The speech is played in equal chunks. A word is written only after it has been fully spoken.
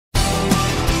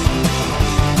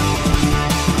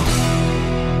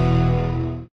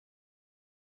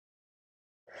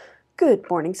Good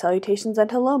morning, salutations, and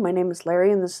hello. My name is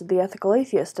Larry, and this is the Ethical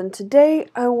Atheist. And today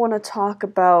I want to talk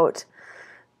about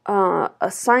a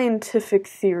scientific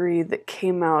theory that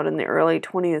came out in the early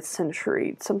 20th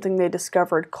century, something they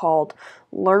discovered called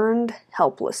learned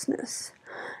helplessness.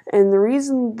 And the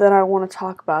reason that I want to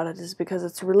talk about it is because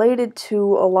it's related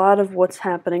to a lot of what's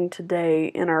happening today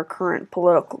in our current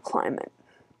political climate.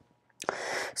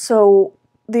 So,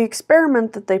 the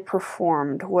experiment that they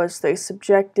performed was they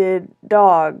subjected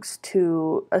dogs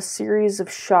to a series of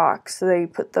shocks. They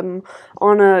put them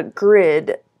on a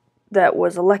grid that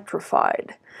was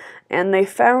electrified. And they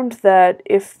found that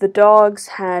if the dogs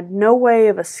had no way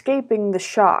of escaping the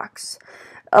shocks,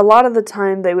 a lot of the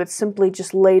time they would simply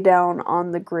just lay down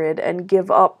on the grid and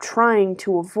give up trying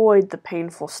to avoid the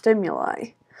painful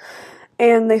stimuli.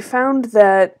 And they found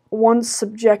that once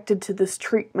subjected to this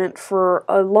treatment for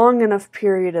a long enough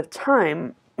period of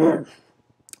time,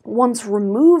 once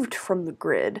removed from the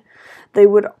grid, they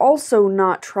would also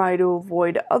not try to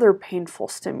avoid other painful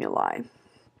stimuli.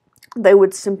 They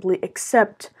would simply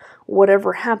accept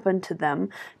whatever happened to them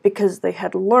because they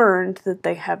had learned that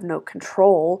they have no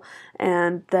control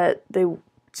and that they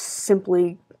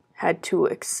simply had to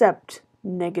accept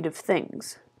negative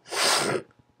things.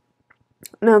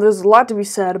 Now, there's a lot to be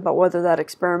said about whether that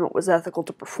experiment was ethical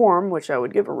to perform, which I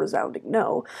would give a resounding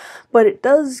no, but it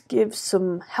does give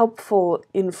some helpful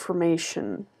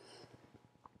information.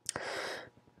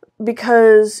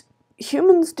 Because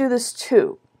humans do this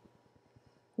too.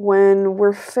 When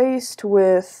we're faced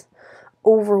with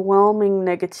overwhelming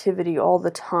negativity all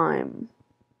the time,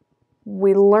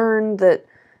 we learn that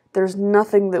there's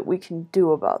nothing that we can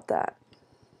do about that.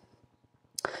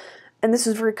 And this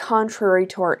is very contrary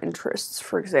to our interests.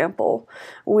 For example,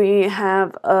 we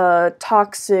have a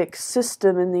toxic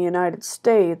system in the United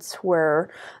States where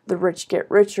the rich get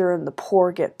richer and the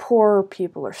poor get poorer.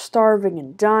 People are starving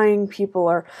and dying. People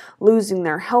are losing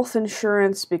their health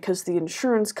insurance because the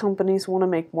insurance companies want to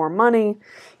make more money.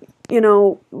 You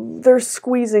know, they're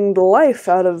squeezing the life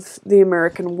out of the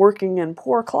American working and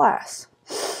poor class.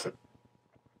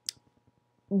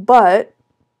 But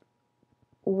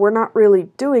we're not really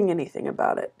doing anything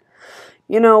about it.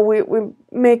 You know, we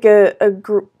make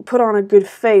put on a good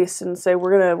face and say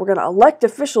we're gonna elect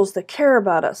officials that care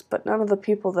about us, but none of the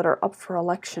people that are up for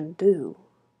election do.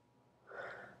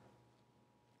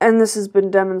 And this has been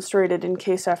demonstrated in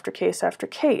case after case after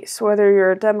case. Whether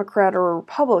you're a Democrat or a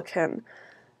Republican,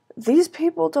 these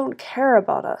people don't care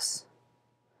about us.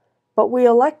 But we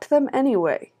elect them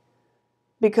anyway,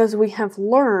 because we have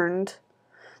learned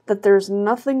that there's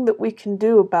nothing that we can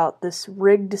do about this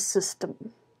rigged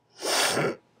system.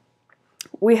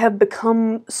 We have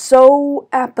become so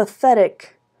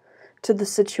apathetic to the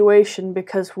situation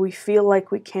because we feel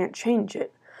like we can't change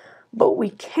it. But we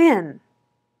can.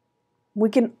 We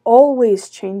can always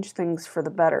change things for the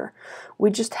better.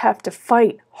 We just have to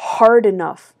fight hard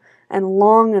enough and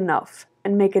long enough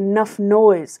and make enough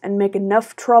noise and make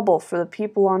enough trouble for the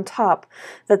people on top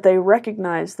that they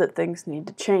recognize that things need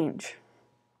to change.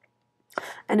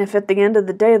 And if at the end of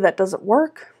the day that doesn't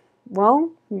work,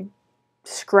 well, you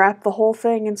scrap the whole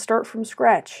thing and start from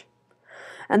scratch.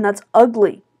 And that's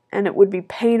ugly, and it would be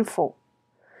painful.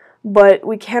 But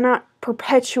we cannot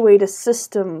perpetuate a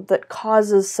system that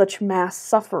causes such mass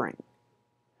suffering.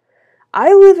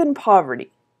 I live in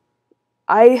poverty.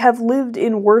 I have lived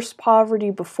in worse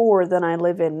poverty before than I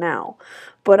live in now.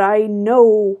 But I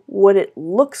know what it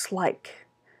looks like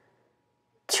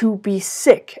to be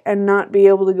sick and not be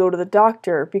able to go to the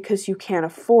doctor because you can't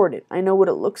afford it. I know what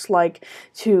it looks like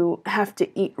to have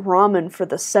to eat ramen for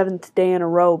the 7th day in a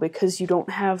row because you don't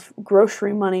have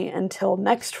grocery money until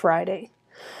next Friday.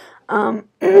 And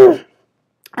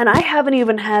I haven't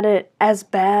even had it as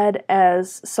bad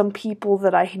as some people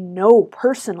that I know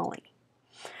personally.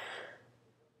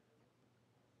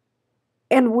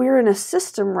 And we're in a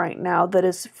system right now that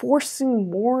is forcing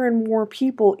more and more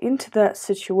people into that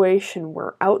situation.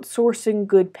 We're outsourcing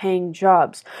good-paying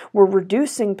jobs. We're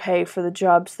reducing pay for the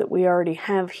jobs that we already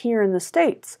have here in the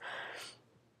States.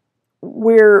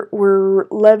 We're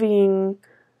levying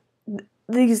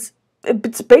these.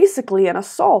 It's basically an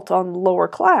assault on the lower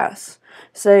class,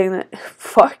 saying that,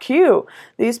 fuck you,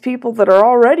 these people that are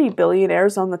already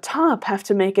billionaires on the top have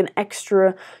to make an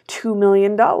extra $2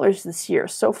 million this year,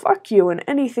 so fuck you and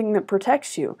anything that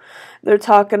protects you. They're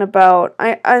talking about,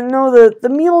 I know that the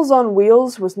Meals on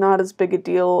Wheels was not as big a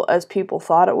deal as people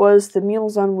thought it was. The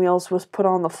Meals on Wheels was put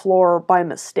on the floor by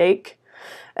mistake,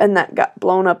 and that got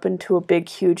blown up into a big,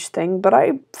 huge thing, but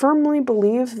I firmly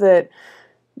believe that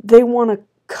they want to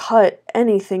cut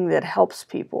anything that helps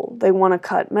people. They want to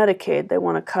cut Medicaid. They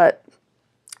want to cut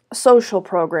social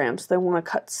programs. They want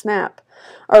to cut SNAP.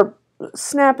 Or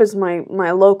SNAP is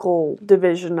my local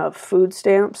division of food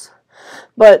stamps.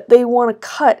 But they want to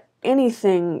cut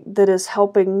anything that is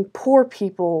helping poor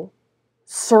people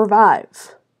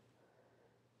survive.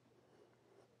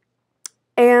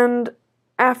 And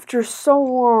after so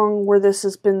long where this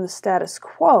has been the status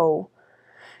quo,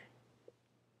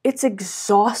 it's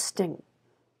exhausting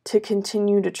to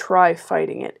continue to try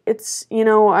fighting it. It's, you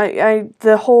know,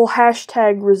 the whole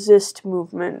 #resist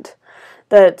movement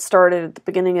that started at the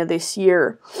beginning of this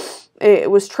year, it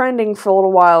was trending for a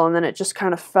little while and then it just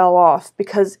kind of fell off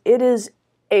because it is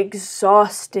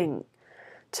exhausting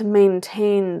to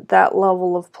maintain that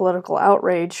level of political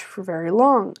outrage for very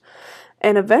long.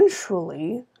 And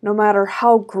eventually, no matter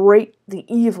how great the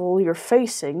evil you're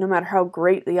facing, no matter how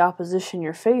great the opposition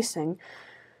you're facing,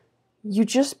 you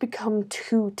just become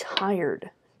too tired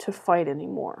to fight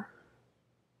anymore.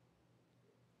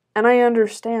 And I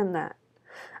understand that.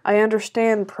 I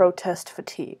understand protest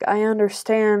fatigue. I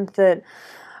understand that,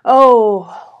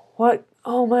 oh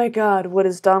my God, what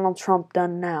has Donald Trump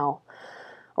done now?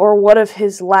 Or what have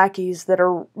his lackeys that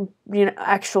are, you know,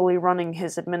 actually running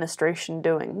his administration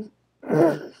doing?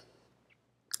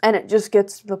 And it just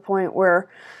gets to the point where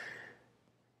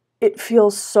it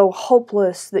feels so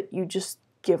hopeless that you just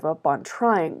give up on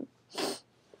trying.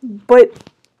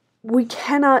 But we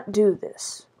cannot do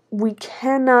this. We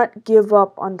cannot give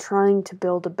up on trying to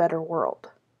build a better world.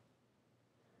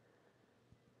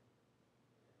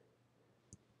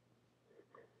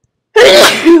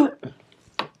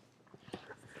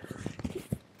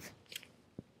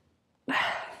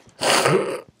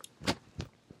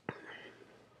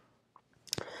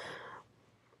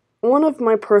 One of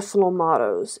my personal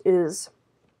mottos is,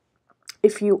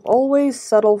 if you always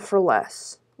settle for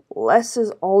less, less is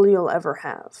all you'll ever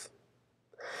have.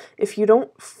 If you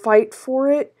don't fight for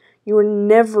it, you are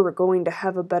never going to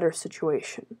have a better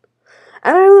situation.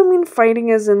 And I don't mean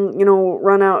fighting as in, you know,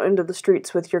 run out into the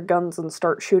streets with your guns and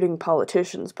start shooting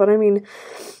politicians, but I mean,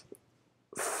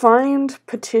 find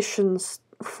petitions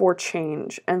for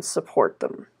change and support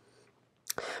them.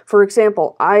 For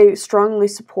example, I strongly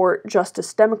support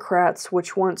Justice Democrats,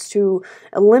 which wants to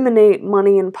eliminate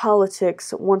money in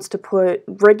politics, wants to put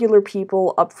regular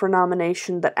people up for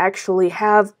nomination that actually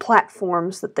have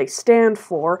platforms that they stand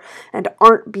for and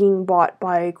aren't being bought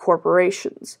by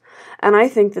corporations. And I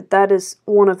think that that is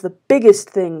one of the biggest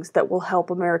things that will help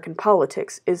American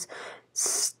politics, is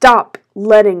stop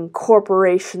letting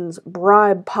corporations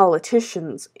bribe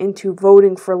politicians into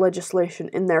voting for legislation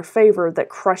in their favor that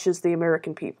crushes the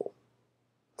American people.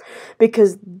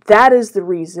 Because that is the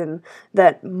reason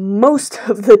that most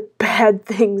of the bad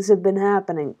things have been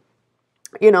happening.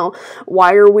 You know,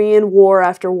 why are we in war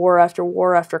after war after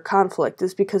war after conflict?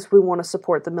 Is because we want to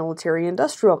support the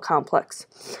military-industrial complex.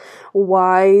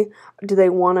 Why do they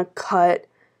want to cut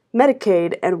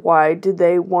Medicaid, and why do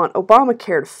they want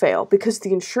Obamacare to fail? Because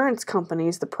the insurance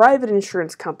companies, the private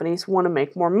insurance companies, want to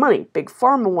make more money. Big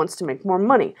Pharma wants to make more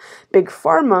money. Big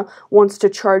Pharma wants to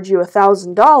charge you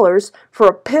 $1,000 for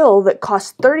a pill that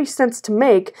costs 30 cents to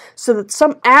make so that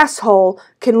some asshole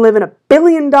can live in a $1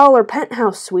 billion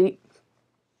penthouse suite.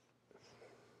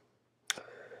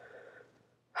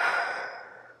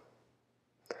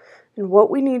 And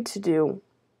what we need to do,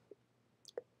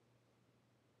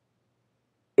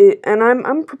 and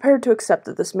I'm prepared to accept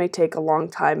that this may take a long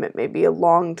time, it may be a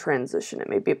long transition, it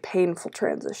may be a painful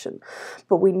transition,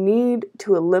 but we need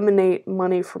to eliminate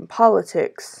money from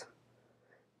politics,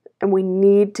 and we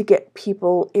need to get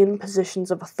people in positions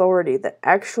of authority that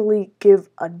actually give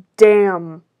a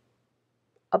damn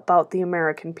about the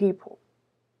American people.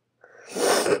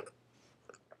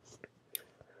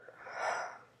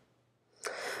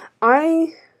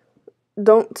 I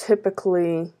don't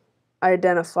typically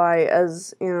identify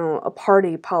as, you know, a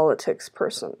party politics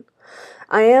person.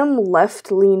 I am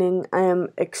left-leaning, I am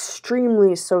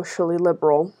extremely socially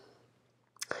liberal,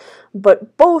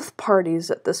 but both parties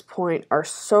at this point are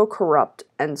so corrupt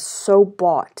and so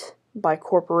bought by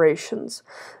corporations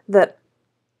that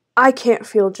I can't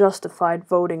feel justified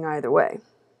voting either way.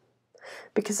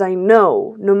 Because I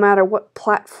know, no matter what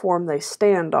platform they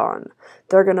stand on,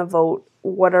 they're going to vote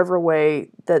whatever way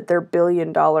that their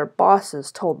billion-dollar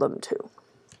bosses told them to.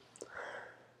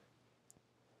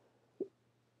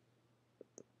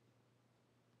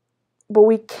 But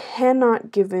we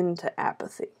cannot give in to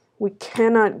apathy. We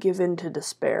cannot give in to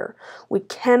despair. We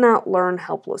cannot learn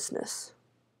helplessness.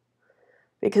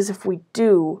 Because if we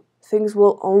do, things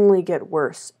will only get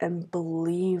worse. And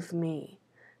believe me,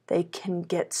 they can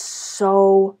get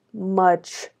so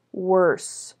much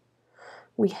worse.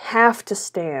 We have to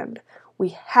stand. We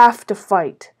have to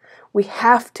fight. We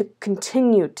have to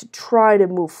continue to try to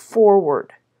move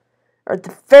forward, or at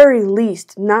the very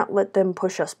least, not let them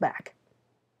push us back.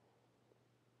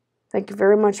 Thank you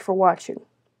very much for watching.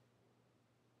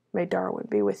 May Darwin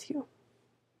be with you.